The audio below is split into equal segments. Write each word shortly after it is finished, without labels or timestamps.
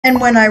And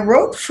when I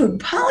wrote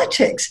Food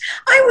Politics,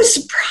 I was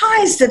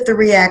surprised at the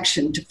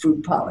reaction to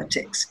Food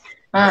Politics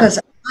because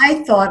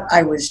I thought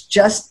I was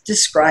just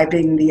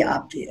describing the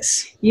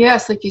obvious.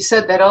 Yes, like you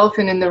said, that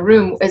elephant in the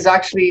room is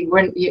actually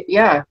when,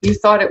 you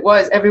thought it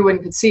was, everyone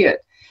could see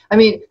it. I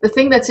mean, the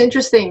thing that's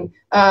interesting,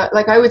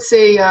 like I would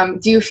say,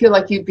 do you feel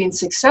like you've been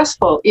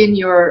successful in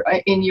your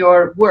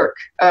work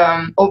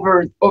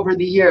over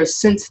the years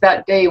since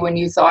that day when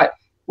you thought,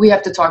 we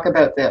have to talk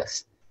about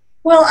this?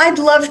 Well, I'd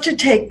love to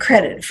take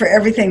credit for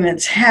everything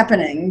that's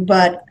happening,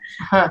 but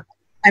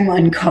I'm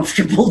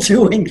uncomfortable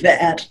doing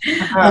that.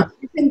 I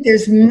think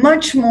there's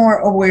much more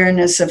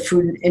awareness of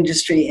food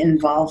industry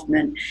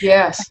involvement.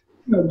 Yes.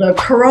 The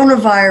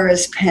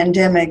coronavirus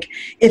pandemic,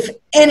 if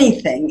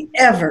anything,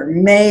 ever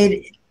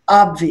made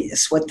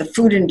obvious what the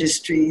food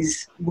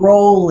industry's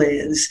role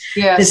is.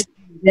 Yes. This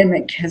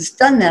pandemic has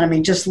done that. I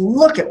mean, just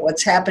look at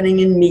what's happening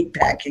in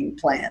meatpacking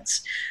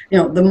plants.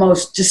 The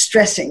most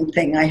distressing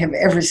thing I have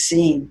ever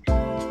seen.